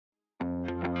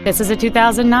This is a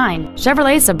 2009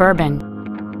 Chevrolet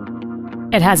Suburban.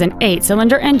 It has an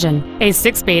 8-cylinder engine, a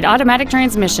 6-speed automatic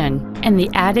transmission, and the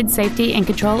added safety and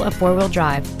control of 4-wheel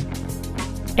drive.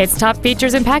 Its top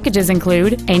features and packages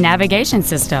include a navigation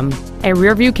system, a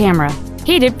rear-view camera,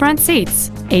 heated front seats,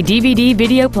 a DVD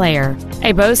video player,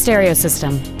 a Bose stereo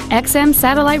system, XM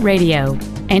satellite radio,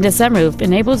 and a sunroof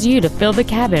enables you to fill the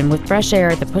cabin with fresh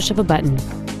air at the push of a button.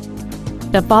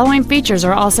 The following features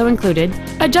are also included: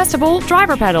 adjustable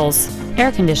driver pedals,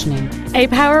 air conditioning, a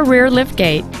power rear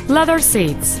liftgate, leather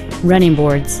seats, running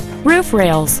boards, roof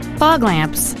rails, fog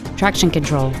lamps, traction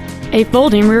control, a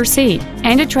folding rear seat,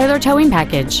 and a trailer towing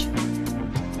package.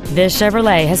 This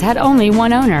Chevrolet has had only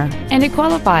one owner, and it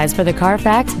qualifies for the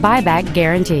Carfax buyback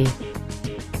guarantee.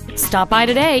 Stop by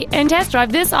today and test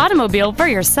drive this automobile for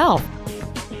yourself.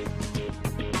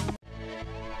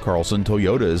 Carlson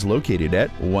Toyota is located at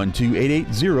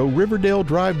 12880 Riverdale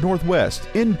Drive Northwest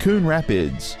in Coon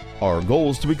Rapids. Our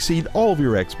goal is to exceed all of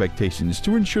your expectations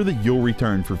to ensure that you'll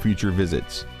return for future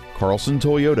visits. Carlson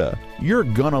Toyota, you're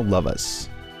gonna love us.